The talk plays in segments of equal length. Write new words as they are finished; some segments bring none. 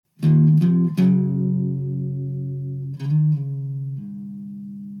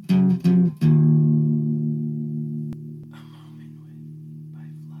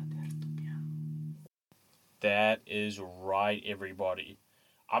Alright, everybody.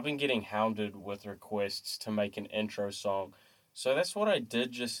 I've been getting hounded with requests to make an intro song, so that's what I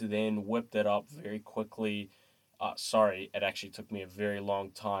did just then, whipped it up very quickly. Sorry, it actually took me a very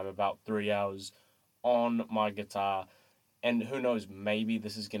long time, about 3 hours, on my guitar, and who knows, maybe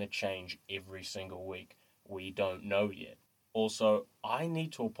this is going to change every single week. We don't know yet. Also, I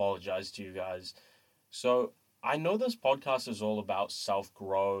need to apologize to you guys. So, I know this podcast is all about self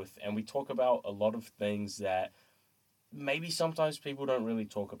growth, and we talk about a lot of things that maybe sometimes people don't really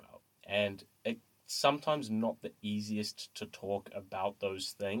talk about. And it's sometimes not the easiest to talk about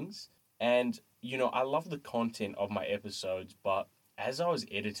those things. And, I love the content of my episodes, but as I was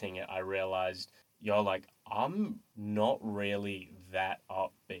editing it, I realized, I'm not really that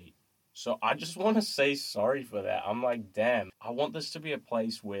upbeat. So I just want to say sorry for that. I'm like, damn, I want this to be a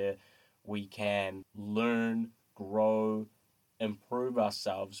place where we can learn, grow, improve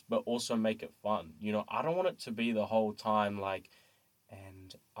ourselves, but also make it fun. I don't want it to be the whole time like,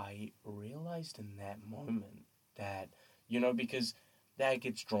 and I realized in that moment that, because that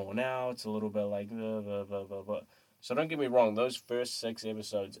gets drawn out, it's a little bit like, blah, blah, blah, blah, blah. So don't get me wrong, those first 6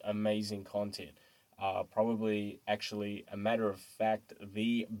 episodes, amazing content. Probably, actually, a matter of fact,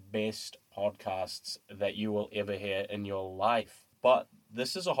 the best podcasts that you will ever hear in your life. But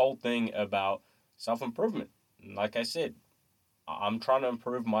this is a whole thing about self-improvement. Like I said, I'm trying to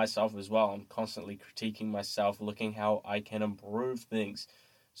improve myself as well. I'm constantly critiquing myself, looking how I can improve things.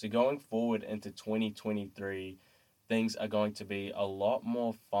 So going forward into 2023, things are going to be a lot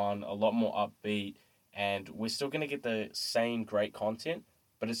more fun, a lot more upbeat, and we're still going to get the same great content,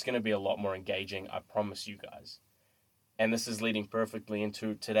 but it's going to be a lot more engaging, I promise you guys. And this is leading perfectly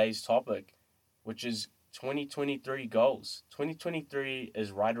into today's topic, which is 2023 goals. 2023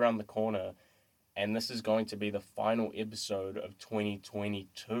 is right around the corner, and this is going to be the final episode of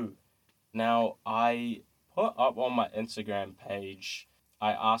 2022. Now, I put up on my Instagram page,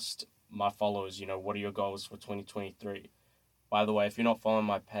 I asked my followers, what are your goals for 2023? By the way, if you're not following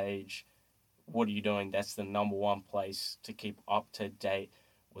my page, what are you doing? That's the number one place to keep up to date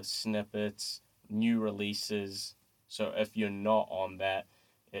with snippets, new releases. So if you're not on that,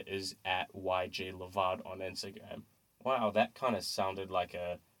 it is at YG Levad on Instagram. Wow, that kind of sounded like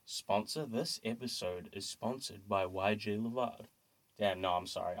a sponsor. This episode is sponsored by YG Levad. Damn, no, I'm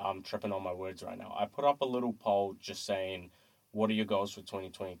sorry. I'm tripping on my words right now. I put up a little poll just saying, what are your goals for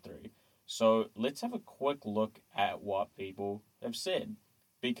 2023? So let's have a quick look at what people have said,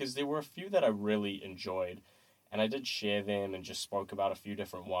 because there were a few that I really enjoyed, and I did share them and just spoke about a few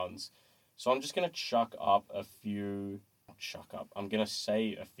different ones. So I'm just going to I'm going to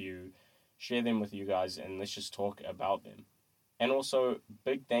say a few, share them with you guys, and let's just talk about them. And also,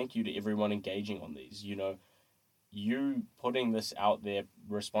 big thank you to everyone engaging on these. You putting this out there,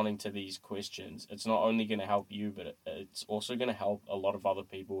 responding to these questions, it's not only going to help you, but it's also going to help a lot of other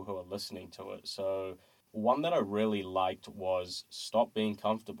people who are listening to it. So one that I really liked was stop being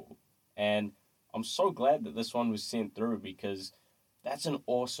comfortable. And I'm so glad that this one was sent through, because that's an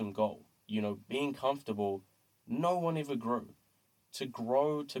awesome goal. Being comfortable, no one ever grew. To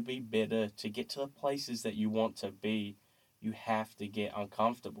grow, to be better, to get to the places that you want to be, you have to get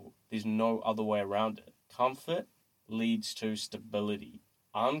uncomfortable. There's no other way around it. Comfort leads to stability.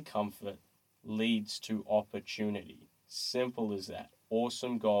 Uncomfort leads to opportunity. Simple as that.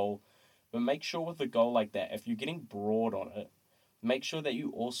 Awesome goal. But make sure with a goal like that, if you're getting broad on it, make sure that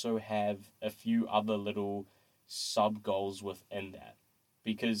you also have a few other little sub-goals within that.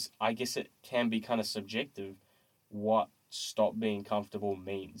 Because I guess it can be kind of subjective what stop being comfortable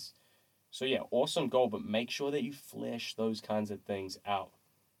means. So yeah, awesome goal, but make sure that you flesh those kinds of things out.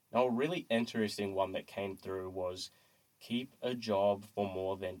 Now, a really interesting one that came through was keep a job for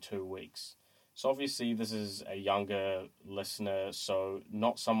more than 2 weeks. So obviously this is a younger listener, so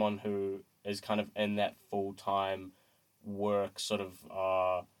not someone who is kind of in that full-time work sort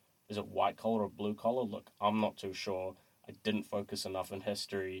of, is it white collar or blue collar? Look, I'm not too sure. I didn't focus enough in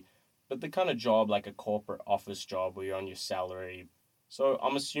history. But the kind of job, like a corporate office job where you're on your salary. So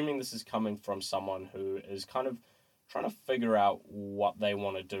I'm assuming this is coming from someone who is kind of trying to figure out what they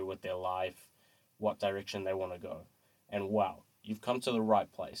want to do with their life, what direction they want to go. And wow, you've come to the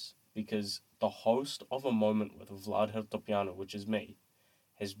right place, because the host of A Moment with Vlad Hrtopianu, which is me,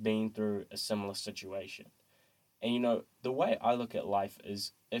 has been through a similar situation. And the way I look at life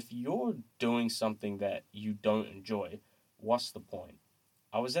is, if you're doing something that you don't enjoy, what's the point?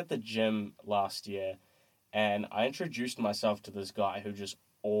 I was at the gym last year, and I introduced myself to this guy who just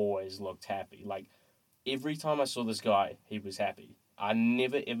always looked happy. Like, every time I saw this guy, he was happy. I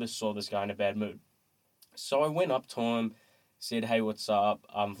never ever saw this guy in a bad mood. So I went up to him, said, hey, what's up?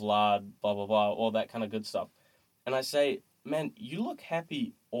 I'm Vlad, blah, blah, blah, all that kind of good stuff. And I say, man, you look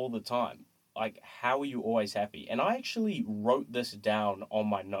happy all the time. Like, how are you always happy? And I actually wrote this down on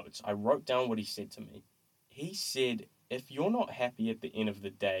my notes. I wrote down what he said to me. He said, if you're not happy at the end of the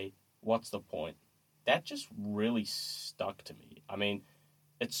day, what's the point? That just really stuck to me. I mean,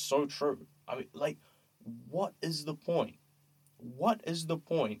 it's so true. I mean, like, what is the point? What is the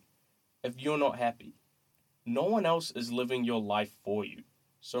point if you're not happy? No one else is living your life for you.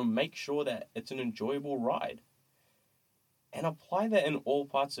 So make sure that it's an enjoyable ride and apply that in all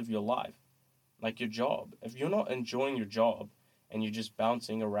parts of your life, like your job. If you're not enjoying your job and you're just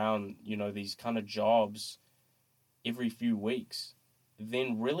bouncing around, these kind of jobs every few weeks,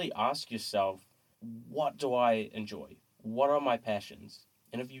 then really ask yourself, what do I enjoy? What are my passions?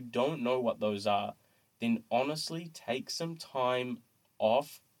 And if you don't know what those are, then honestly take some time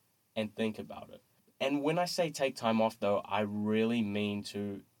off and think about it. And when I say take time off, though, I really mean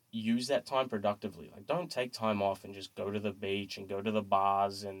to use that time productively. Like, don't take time off and just go to the beach and go to the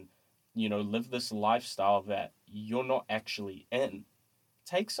bars and, live this lifestyle that you're not actually in.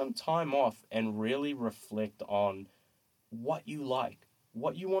 Take some time off and really reflect on what you like,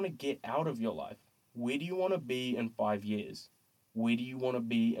 what you want to get out of your life. Where do you want to be in 5 years? Where do you want to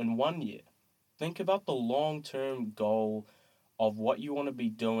be in 1 year? Think about the long term goal of what you want to be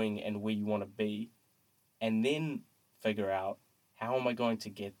doing and where you want to be, and then figure out, how am I going to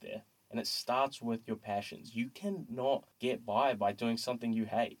get there? And it starts with your passions. You cannot get by doing something you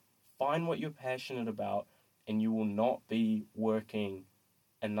hate. Find what you're passionate about, and you will not be working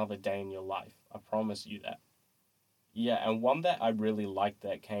another day in your life. I promise you that. Yeah, and one that I really liked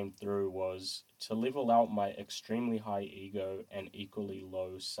that came through was to level out my extremely high ego and equally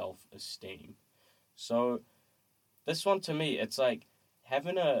low self esteem. So, this one to me, it's like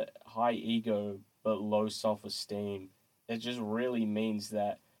having a high ego but low self esteem. It just really means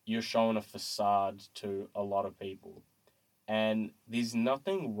that you're showing a facade to a lot of people. And there's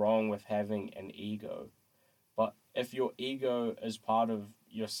nothing wrong with having an ego. But if your ego is part of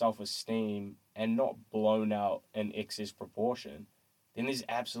your self esteem and not blown out in excess proportion, then there's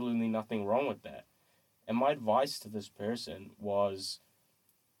absolutely nothing wrong with that. And my advice to this person was,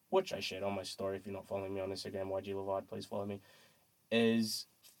 which I shared on my story. If you're not following me on Instagram, YG Levad, please follow me, is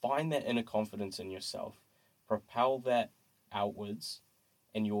find that inner confidence in yourself. Propel that outwards,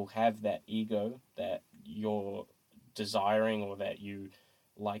 and you'll have that ego that you're desiring or that you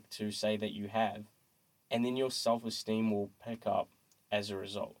like to say that you have. And then your self esteem will pick up as a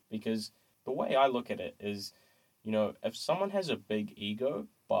result. Because the way I look at it is, if someone has a big ego,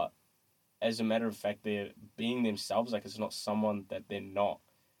 but as a matter of fact, they're being themselves, like it's not someone that they're not,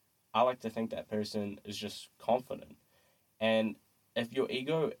 I like to think that person is just confident. And if your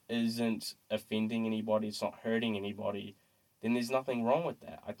ego isn't offending anybody, it's not hurting anybody, then there's nothing wrong with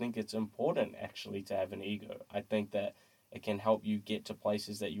that. I think it's important actually to have an ego. I think that it can help you get to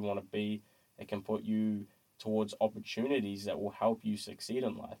places that you want to be. It can put you towards opportunities that will help you succeed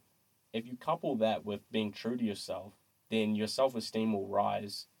in life. If you couple that with being true to yourself, then your self esteem will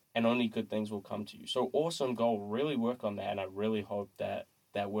rise and only good things will come to you. So, awesome goal. Really work on that, and I really hope that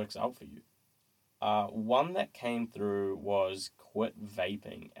that works out for you. One that came through was quit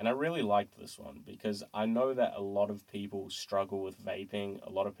vaping, and I really liked this one because I know that a lot of people struggle with vaping. A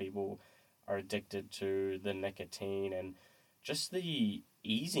lot of people are addicted to the nicotine and just the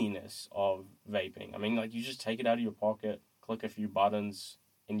easiness of vaping. I mean, like, you just take it out of your pocket, click a few buttons,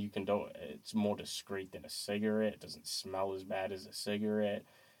 and you can do it. It's more discreet than a cigarette. It doesn't smell as bad as a cigarette.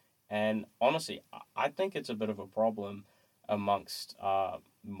 And honestly, I think it's a bit of a problem amongst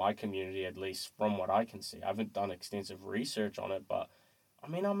my community, at least from what I can see. I haven't done extensive research on it, but I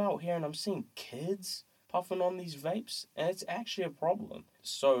mean, I'm out here and I'm seeing kids puffing on these vapes, and it's actually a problem.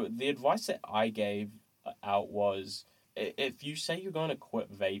 So, the advice that I gave out was, if you say you're going to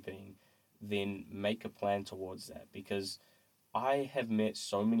quit vaping, then make a plan towards that, because I have met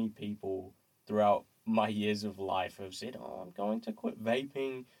so many people throughout my years of life who have said, "Oh, I'm going to quit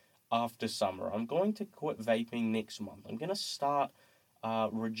vaping after summer. I'm going to quit vaping next month. I'm going to start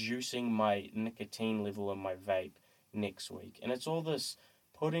reducing my nicotine level in my vape next week." And it's all this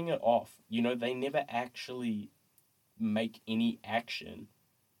putting it off. They never actually make any action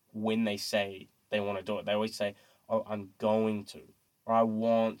when they say they want to do it. They always say, "Oh, I'm going to," or "I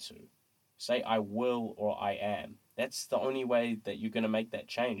want to." Say "I will" or "I am." That's the only way that you're going to make that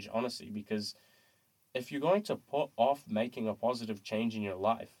change, honestly, because if you're going to put off making a positive change in your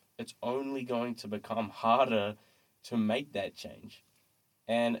life, it's only going to become harder to make that change.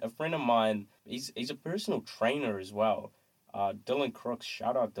 And a friend of mine, he's a personal trainer as well. Dylan Crooks,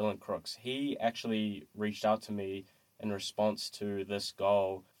 shout out Dylan Crooks. He actually reached out to me in response to this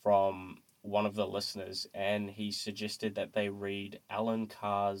goal from one of the listeners, and he suggested that they read Alan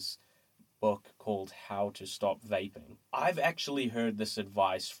Carr's book called How to Stop Vaping. I've actually heard this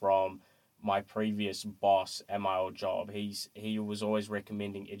advice from my previous boss at my old job. He was always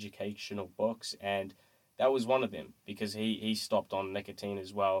recommending educational books, and that was one of them because he stopped on nicotine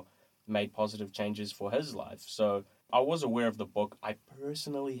as well, made positive changes for his life. So I was aware of the book. I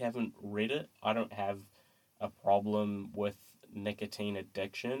personally haven't read it. I don't have a problem with nicotine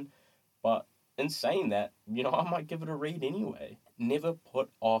addiction, but in saying that, I might give it a read anyway. Never put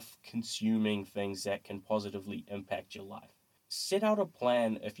off consuming things that can positively impact your life. Set out a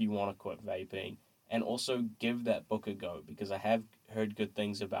plan if you want to quit vaping, and also give that book a go because I have heard good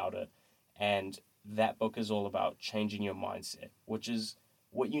things about it. And that book is all about changing your mindset, which is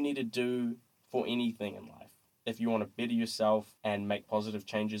what you need to do for anything in life. If you want to better yourself and make positive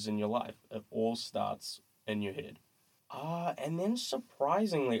changes in your life, it all starts in your head. And then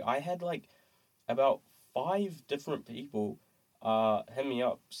surprisingly, I had like about 5 different people hit me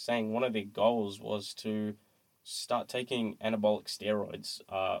up saying one of their goals was to start taking anabolic steroids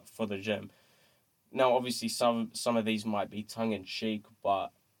for the gym. Now, obviously, some of these might be tongue in cheek,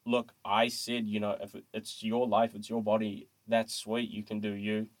 but look, I said, if it's your life, it's your body, that's sweet. You can do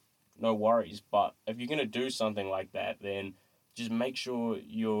you, no worries. But if you're gonna do something like that, then just make sure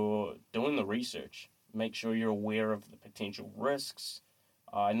you're doing the research. Make sure you're aware of the potential risks.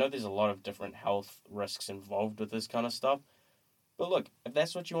 I know there's a lot of different health risks involved with this kind of stuff. But look, if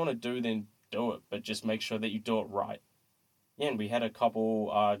that's what you want to do, then do it. But just make sure that you do it right. Yeah, and we had a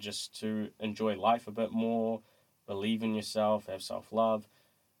couple just to enjoy life a bit more, believe in yourself, have self-love.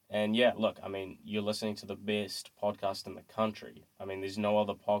 And yeah, look, I mean, you're listening to the best podcast in the country. I mean, there's no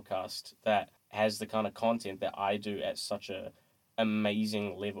other podcast that has the kind of content that I do at such a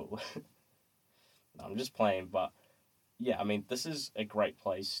amazing level. No, I'm just playing, but yeah, I mean, this is a great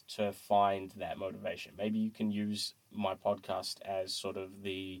place to find that motivation. Maybe you can use my podcast as sort of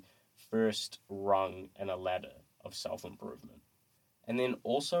the first rung in a ladder of self-improvement. And then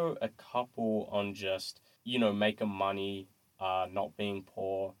also a couple on just, making money, not being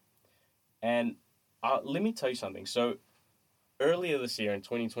poor. And let me tell you something. So earlier this year in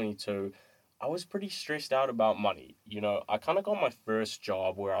 2022, I was pretty stressed out about money. I kind of got my first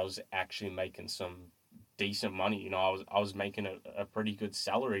job where I was actually making some decent money. I was making a pretty good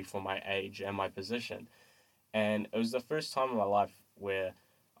salary for my age and my position. And it was the first time in my life where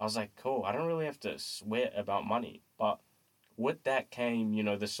I was like, cool, I don't really have to sweat about money. But with that came,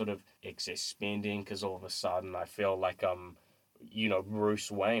 this sort of excess spending because all of a sudden I feel like I'm, Bruce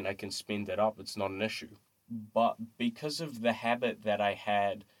Wayne. I can spend it up. It's not an issue. But because of the habit that I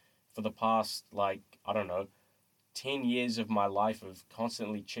had for the past, like, I don't know, 10 years of my life of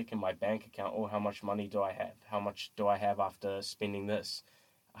constantly checking my bank account, how much money do I have? How much do I have after spending this?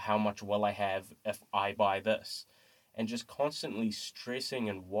 How much will I have if I buy this? And just constantly stressing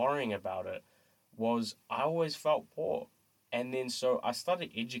and worrying about it I always felt poor. And then so I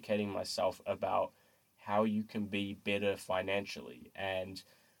started educating myself about how you can be better financially. And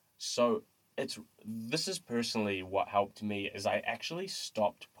so this is personally what helped me is I actually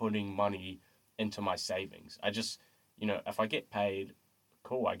stopped putting money into my savings. I just, if I get paid,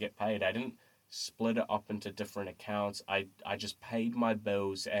 cool, I get paid. I didn't split it up into different accounts. I just paid my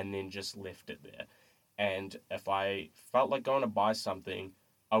bills and then just left it there. And if I felt like going to buy something,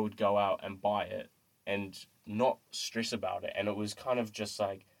 I would go out and buy it and not stress about it. And it was kind of just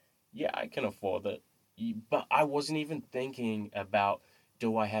like, yeah, I can afford it. But I wasn't even thinking about,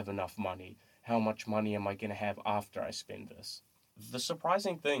 do I have enough money? How much money am I going to have after I spend this? The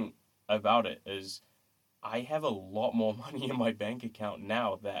surprising thing about it is I have a lot more money in my bank account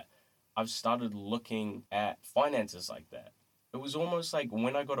now that I've started looking at finances like that. It was almost like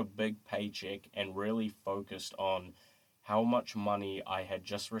when I got a big paycheck and really focused on how much money I had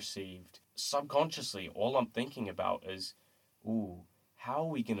just received, subconsciously, all I'm thinking about is, ooh, how are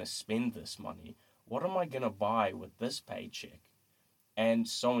we going to spend this money? What am I going to buy with this paycheck? And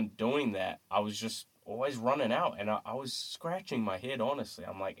so in doing that, I was just always running out and I was scratching my head, honestly.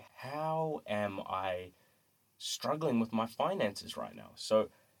 I'm like, how am I struggling with my finances right now? So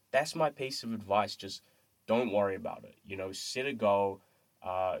that's my piece of advice. Just don't worry about it. Set a goal.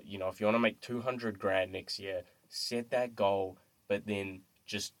 If you want to make 200 grand next year, set that goal, but then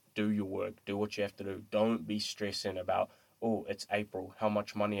just do your work. Do what you have to do. Don't be stressing about, oh, it's April. How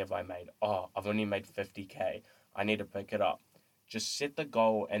much money have I made? Oh, I've only made 50K. I need to pick it up. Just set the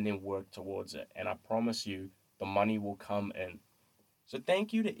goal and then work towards it. And I promise you, the money will come in. So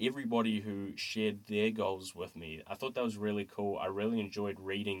thank you to everybody who shared their goals with me. I thought that was really cool. I really enjoyed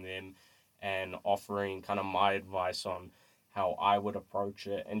reading them and offering kind of my advice on how I would approach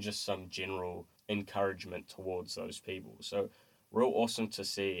it, and just some general encouragement towards those people. So, real awesome to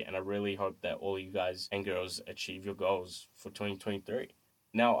see, and I really hope that all you guys and girls achieve your goals for 2023.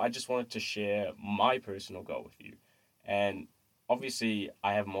 Now, I just wanted to share my personal goal with you. And obviously,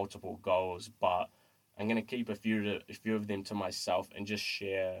 I have multiple goals, but I'm going to keep a few of them to myself and just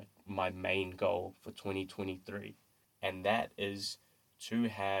share my main goal for 2023. And that is to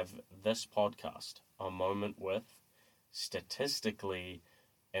have this podcast, A Moment With, statistically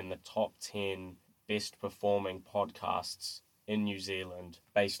in the top 10 best performing podcasts in New Zealand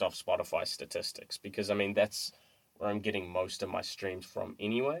based off Spotify statistics. Because, I mean, that's where I'm getting most of my streams from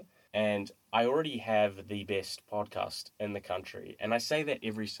anyway. And I already have the best podcast in the country. And I say that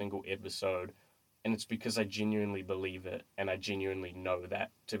every single episode, and it's because I genuinely believe it and I genuinely know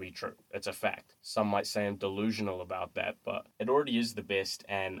that to be true. It's a fact. Some might say I'm delusional about that, but it already is the best,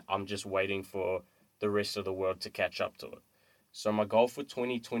 and I'm just waiting for the rest of the world to catch up to it. So my goal for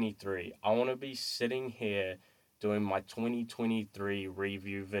 2023, I want to be sitting here doing my 2023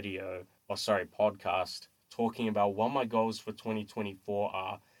 review video, podcast, talking about what my goals for 2024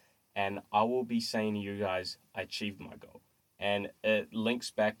 are, and I will be saying to you guys, I achieved my goal. And it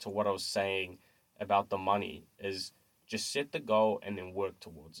links back to what I was saying about the money, is just set the goal and then work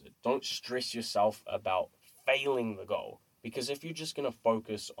towards it. Don't stress yourself about failing the goal, because if you're just going to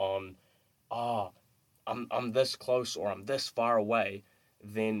focus on, I'm this close or I'm this far away,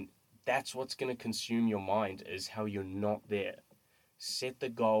 then that's what's going to consume your mind, is how you're not there. Set the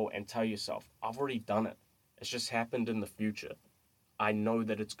goal and tell yourself, I've already done it. It's just happened in the future. I know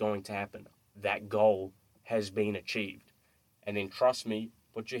that it's going to happen. That goal has been achieved. And then trust me,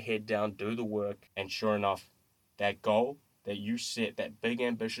 put your head down, do the work, and sure enough, that goal that you set, that big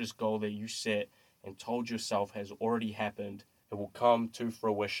ambitious goal that you set and told yourself has already happened, it will come to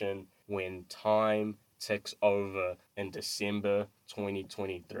fruition when time ticks over in December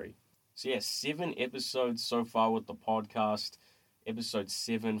 2023. So yeah, 7 episodes so far with the podcast. Episode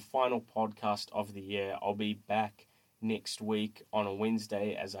 7, final podcast of the year. I'll be back next week on a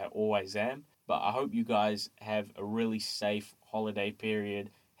Wednesday, as I always am. But I hope you guys have a really safe holiday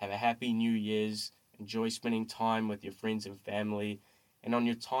period. Have a happy New Year's. Enjoy spending time with your friends and family. And on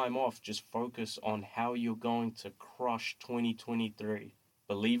your time off, just focus on how you're going to crush 2023.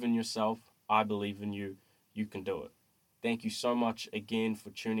 Believe in yourself. I believe in you. You can do it. Thank you so much again for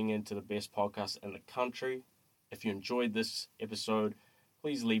tuning in to the best podcast in the country. If you enjoyed this episode,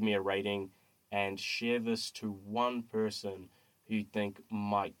 please leave me a rating and share this to one person who you think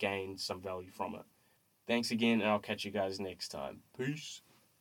might gain some value from it. Thanks again, and I'll catch you guys next time. Peace.